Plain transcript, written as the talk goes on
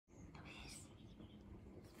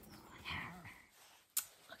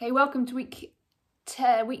Okay, welcome to week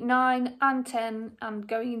 9 and 10 and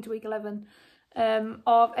going into week 11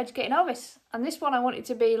 of Educating Elvis. And this one I want it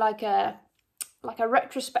to be like a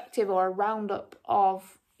retrospective or a roundup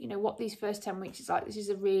of, you know, what these first 10 weeks is like. This is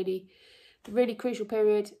a really crucial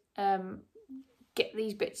period. Get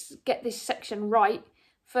this section right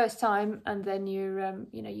first time, and then you're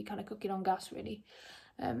you're kind of cooking on gas really.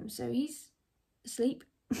 So he's asleep.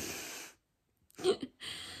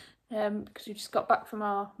 Because we just got back from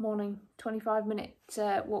our morning 25-minute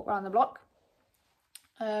walk around the block,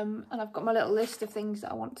 and I've got my little list of things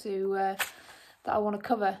that I want to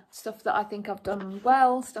cover. Stuff that I think I've done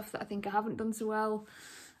well, stuff that I think I haven't done so well,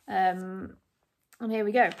 and here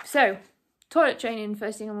we go. So toilet training,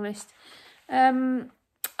 first thing on the list. I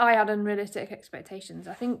had unrealistic expectations,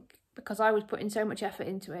 I think, because I was putting so much effort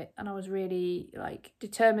into it and I was really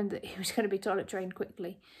determined that he was going to be toilet trained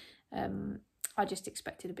quickly. I just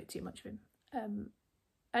expected a bit too much of him.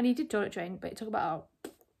 And he did toilet train, but it took about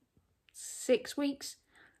 6 weeks.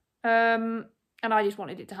 And I just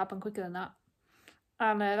wanted it to happen quicker than that.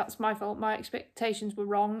 And that's my fault. My expectations were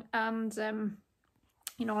wrong. And,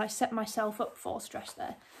 I set myself up for stress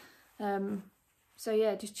there. So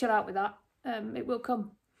yeah, just chill out with that. It will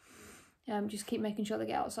come. Just keep making sure they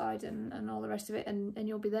get outside and all the rest of it, and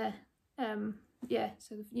you'll be there. Yeah,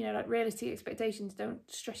 so, realistic expectations. Don't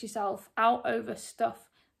stress yourself out over stuff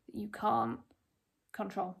that you can't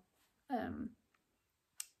control.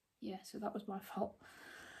 Yeah, so that was my fault.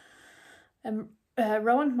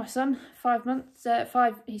 Rowan, my son, 5 months,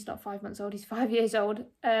 he's not 5 months old, he's 5 years old.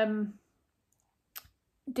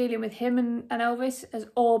 Dealing with him and Elvis has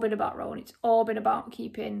all been about Rowan. It's all been about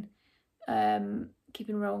keeping Rowan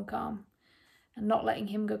calm and not letting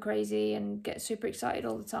him go crazy and get super excited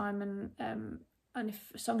all the time. And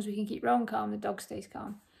if, as long as we can keep Rowan calm, the dog stays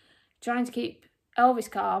calm. Trying to keep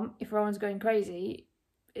Elvis calm if Rowan's going crazy,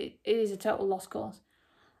 it is a total lost cause.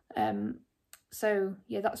 So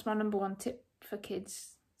yeah, that's my number one tip for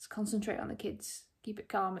kids. Is concentrate on the kids. Keep it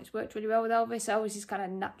calm. It's worked really well with Elvis. Elvis is kind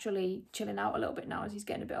of naturally chilling out a little bit now as he's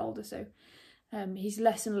getting a bit older. So he's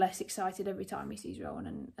less and less excited every time he sees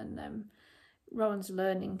Rowan, and Rowan's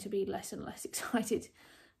learning to be less and less excited.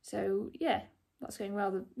 So yeah, that's going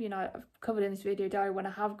well. I've covered in this video diary when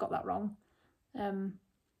I have got that wrong. And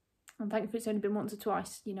thankfully it's only been once or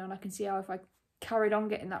twice, and I can see how if I carried on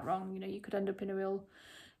getting that wrong, you could end up in a real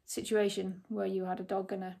situation where you had a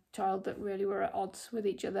dog and a child that really were at odds with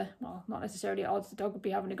each other. Well, not necessarily at odds, the dog would be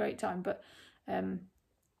having a great time, but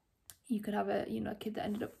you could have a kid that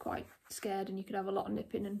ended up quite scared, and you could have a lot of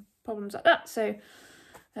nipping and problems like that. So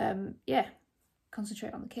yeah,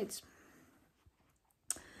 concentrate on the kids.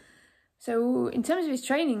 So in terms of his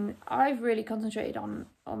training, I've really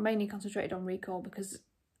mainly concentrated on recall, because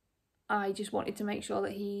I just wanted to make sure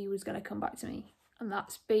that he was going to come back to me. And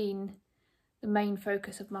that's been the main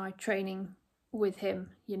focus of my training with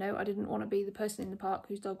him. I didn't want to be the person in the park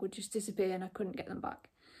whose dog would just disappear and I couldn't get them back.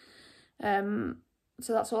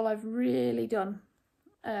 So that's all I've really done.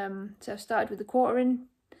 So I've started with the quartering,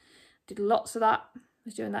 did lots of that. I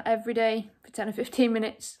was doing that every day for 10 or 15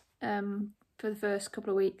 minutes for the first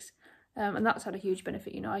couple of weeks. And that's had a huge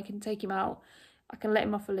benefit. I can take him out, I can let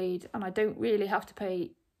him off a lead, and I don't really have to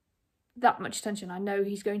pay that much attention. I know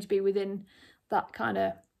he's going to be within that kind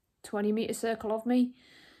of 20-metre circle of me,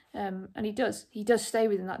 and he does stay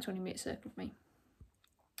within that 20-metre circle of me.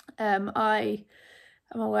 I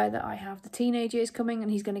am aware that I have the teenage years coming,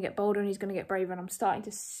 and he's going to get bolder and he's going to get braver, and I'm starting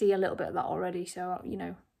to see a little bit of that already. So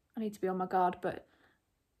I need to be on my guard, but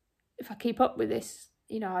if I keep up with this,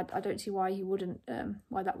 I don't see why he wouldn't,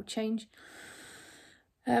 why that would change.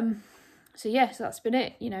 So yeah, so that's been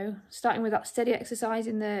it. Starting with that steady exercise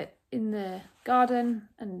in the garden,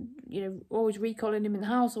 and always recalling him in the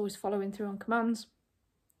house, always following through on commands,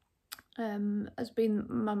 has been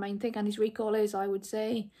my main thing. And his recall is, I would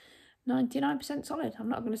say, 99% solid. I'm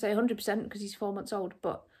not going to say 100% because he's 4 months old,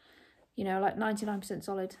 but 99%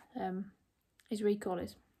 solid. His recall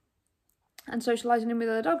is, and socialising him with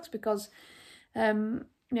other dogs, because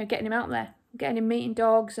getting him out there, getting him meeting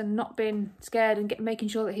dogs and not being scared, and making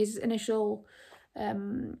sure that his initial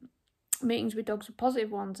meetings with dogs were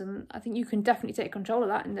positive ones. And I think you can definitely take control of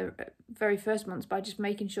that in the very first months by just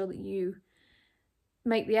making sure that you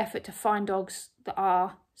make the effort to find dogs that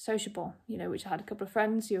are sociable, which I had a couple of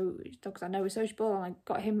friends dogs I know are sociable, and I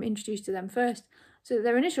got him introduced to them first, so that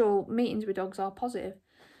their initial meetings with dogs are positive.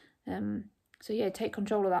 So yeah, take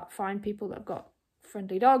control of that. Find people that have got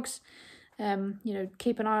friendly dogs.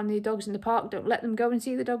 Keep an eye on the dogs in the park. Don't let them go and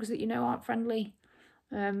see the dogs that aren't friendly.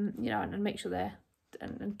 And make sure they're,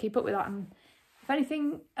 and keep up with that. And if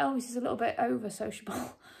anything, Elvis is a little bit over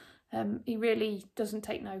sociable. He really doesn't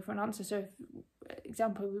take no for an answer. So, for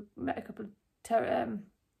example, we met a couple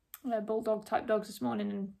of bulldog type dogs this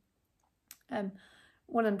morning, and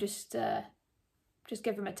one of them just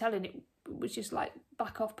gave him a telling. It was just like,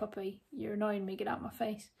 back off, puppy, you're annoying me, get out of my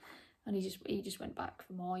face. And he just went back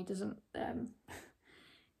for more. He doesn't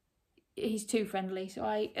he's too friendly, so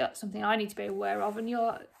that's something I need to be aware of. And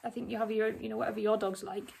I think you have your own, you know, whatever your dog's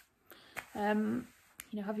like, you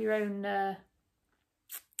know, have your own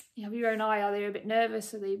you have your own eye. Are they a bit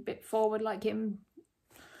nervous? Are they a bit forward like him?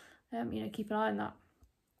 You know, keep an eye on that.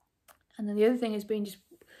 And then the other thing has been just,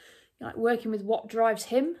 you know, like working with what drives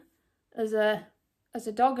him as a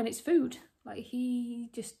dog, and it's food. Like he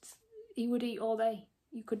would eat all day.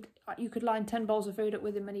 You could line 10 bowls of food up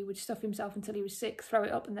with him, and he would stuff himself until he was sick, throw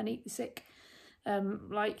it up, and then eat the sick.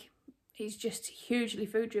 Like, he's just hugely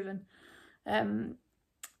food driven. And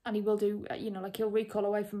he will do, you know, like, he'll recall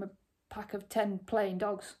away from a pack of 10 playing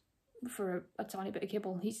dogs for a tiny bit of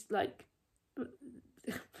kibble. He's like,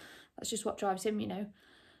 that's just what drives him, you know.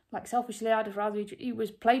 Like, selfishly, I'd have rather he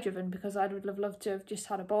was play driven, because I would have loved to have just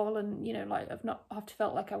had a ball and, you know, like, I've not have to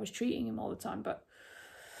felt like I was treating him all the time. But,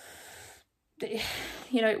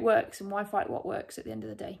 you know, it works, and why fight what works at the end of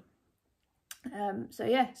the day? So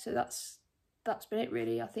yeah, so that's been it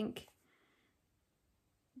really. I think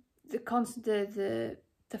the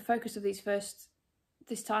focus of this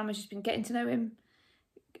time has just been getting to know him,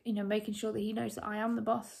 you know, making sure that he knows that I am the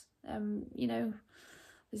boss. You know,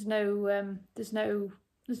 there's no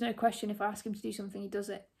question. If I ask him to do something, he does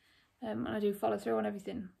it, and I do follow through on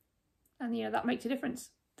everything. And you know, that makes a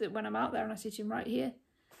difference, that when I'm out there and I see him right here,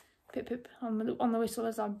 pip pip on the whistle,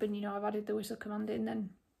 as I've been, you know, I've added the whistle command in,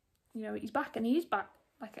 then, you know, he's back, and he is back.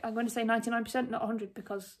 Like, I'm going to say 99%, not 100,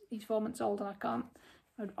 because he's 4 months old, and I can't,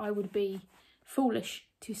 I would be foolish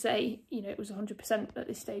to say, you know, it was 100% at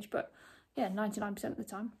this stage. But yeah, 99% of the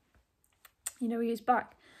time, you know, he is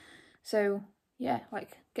back. So yeah,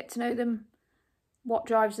 like, get to know them, what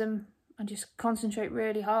drives them, and just concentrate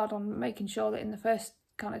really hard on making sure that in the first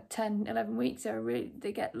kind of 10-11 weeks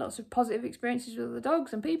they get lots of positive experiences with other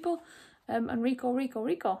dogs and people, and recall,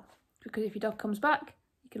 because if your dog comes back,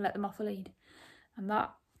 you can let them off the lead. And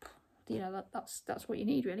that, you know, that's what you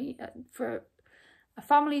need really, for a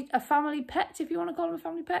family pet, if you want to call them a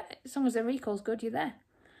family pet. As long as their recall's good, you're there.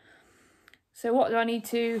 So what do I need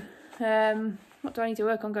to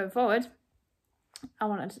work on going forward? I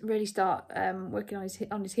want to really start working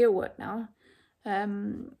on his heel work now.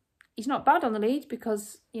 He's not bad on the lead,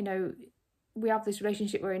 because, you know, we have this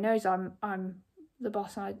relationship where he knows I'm the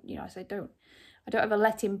boss, and I say I don't ever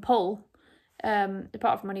let him pull,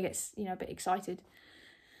 apart from when he gets, you know, a bit excited.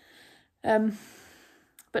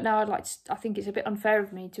 But now I think it's a bit unfair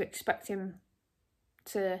of me to expect him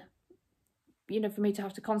to, you know, for me to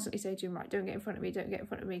have to constantly say to him, right, don't get in front of me,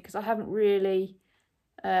 because I haven't really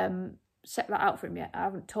set that out for him yet. I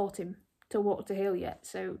haven't taught him to walk to heel yet,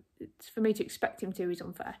 so it's for me to expect him to is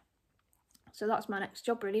unfair. So that's my next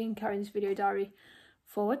job really, in carrying this video diary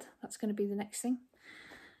forward. That's going to be the next thing.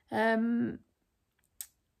 I'm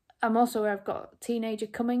also, I've got a teenager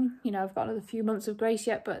coming. You know, I've got another few months of grace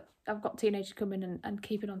yet, but I've got teenagers coming, and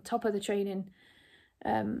keeping on top of the training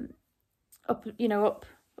up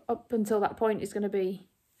until that point is going to be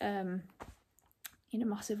you know,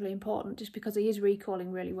 massively important. Just because he is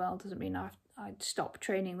recalling really well doesn't mean I'd stop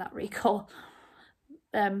training that recall,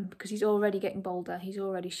 because he's already getting bolder. He's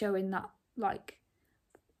already showing that, like,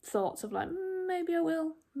 thoughts of like, maybe I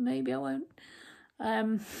will, maybe I won't.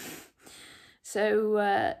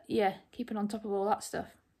 So yeah, keeping on top of all that stuff.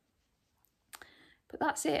 But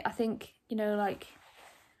that's it. I think, you know, like,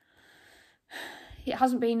 it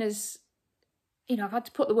hasn't been as, you know, I've had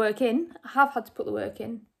to put the work in. I have had to put the work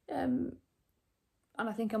in. And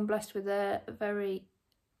I think I'm blessed with a very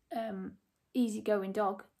easygoing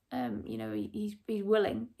dog. You know, he's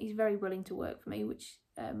willing. He's very willing to work for me, which,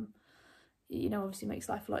 you know, obviously makes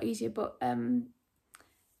life a lot easier. But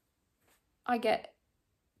I get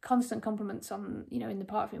constant compliments on, you know, in the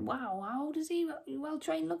park of him. Wow, how old is he? Well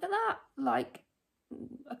trained. Look at that. Like,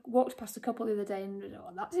 I walked past a couple the other day, and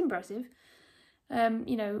oh, that's impressive.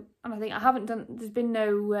 You know, and I think I haven't done. There's been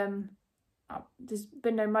no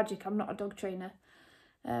magic. I'm not a dog trainer.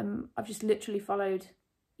 I've just literally followed,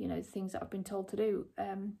 you know, the things that I've been told to do.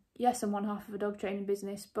 Yes, I'm one half of a dog training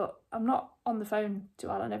business, but I'm not on the phone to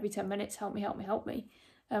Alan every 10 minutes, help me.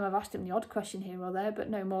 I've asked him the odd question here or there, but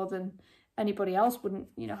no more than anybody else wouldn't,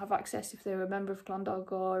 you know, have access if they were a member of Clan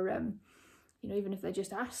Dog, or, you know, even if they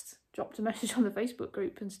just asked, dropped a message on the Facebook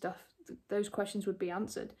group and stuff, those questions would be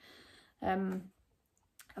answered.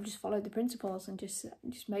 I've just followed the principles and just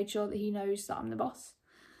made sure that he knows that I'm the boss.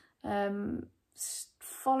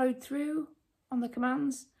 followed through on the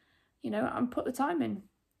commands, you know, and put the time in,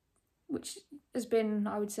 which has been,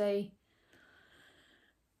 I would say,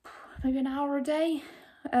 maybe an hour a day,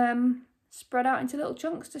 spread out into little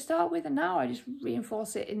chunks to start with, and now I just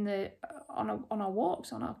reinforce it in the on our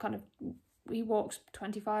walks, on our kind of, he walks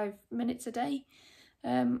 25 minutes a day,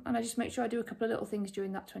 and I just make sure I do a couple of little things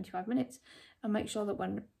during that 25 minutes, and make sure that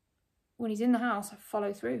when he's in the house, I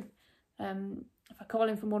follow through. If I call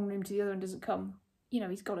him from one room to the other and doesn't come, you know,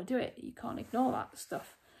 he's got to do it. You can't ignore that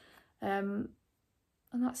stuff. And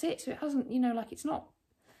that's it. So it hasn't, you know, like, it's not,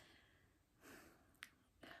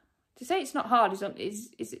 to say it's not hard is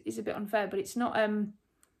a bit unfair, but it's not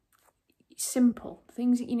simple.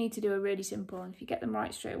 Things that you need to do are really simple, and if you get them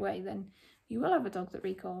right straight away, then you will have a dog that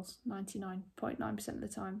recalls 99.9% of the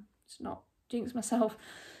time. It's not jinx myself.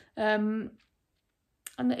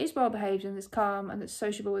 And that is well behaved, and that's calm, and that's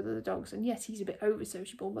sociable with other dogs. And yes, he's a bit over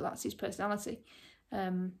sociable, but that's his personality.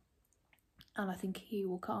 And I think he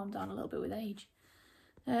will calm down a little bit with age.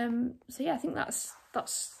 So yeah, I think that's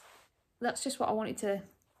just what I wanted to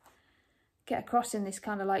get across in this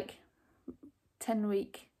kind of like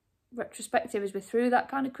 10-week retrospective, as we're through that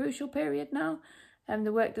kind of crucial period now.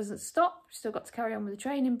 The work doesn't stop. We've still got to carry on with the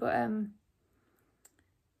training, but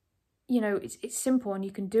you know, it's simple, and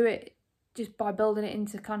you can do it just by building it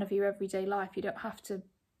into kind of your everyday life. You don't have to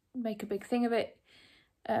make a big thing of it.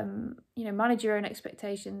 You know, manage your own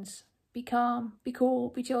expectations. Be calm, be cool,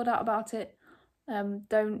 be chilled out about it.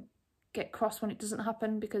 Don't get cross when it doesn't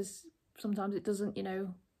happen, because sometimes it doesn't, you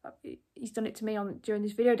know. He's done it to me during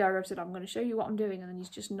this video diary. I've said, I'm going to show you what I'm doing, and then he's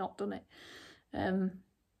just not done it. And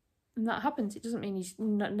that happens. It doesn't mean he's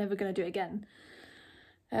never going to do it again.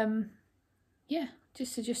 Yeah,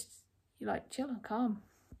 just like chill and calm.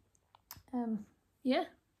 Yeah,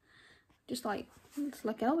 just like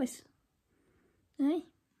Elvis. Hey,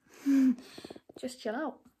 just chill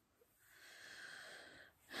out.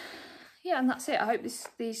 Yeah, and that's it. I hope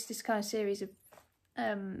this kind of series of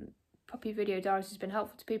puppy video diaries has been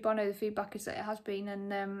helpful to people. I know the feedback is that it has been,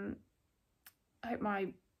 and I hope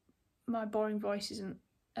my boring voice isn't.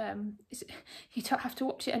 You don't have to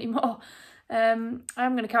watch it anymore. I'm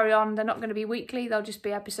going to carry on. They're not going to be weekly. They'll just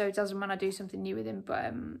be episodes as and when I do something new with him.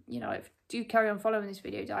 But you know, do carry on following this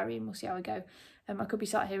video diary, and we'll see how I go. I could be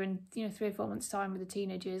sat here in, you know, 3 or 4 months' time with a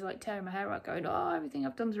teenager, like tearing my hair out, going, "Oh, everything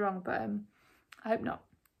I've done's wrong." But I hope not.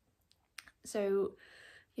 So,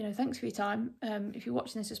 you know, thanks for your time. If you're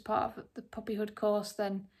watching this as part of the puppyhood course,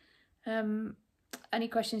 then any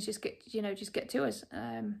questions, just get to us,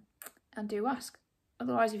 and do ask.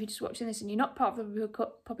 Otherwise, if you're just watching this and you're not part of the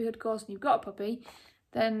puppyhood course and you've got a puppy,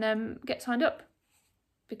 then get signed up,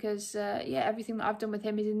 because yeah, everything that I've done with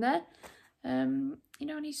him is in there. You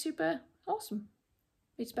know, and he's super awesome.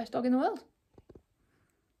 He's the best dog in the world.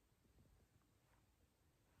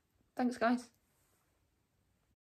 Thanks, guys.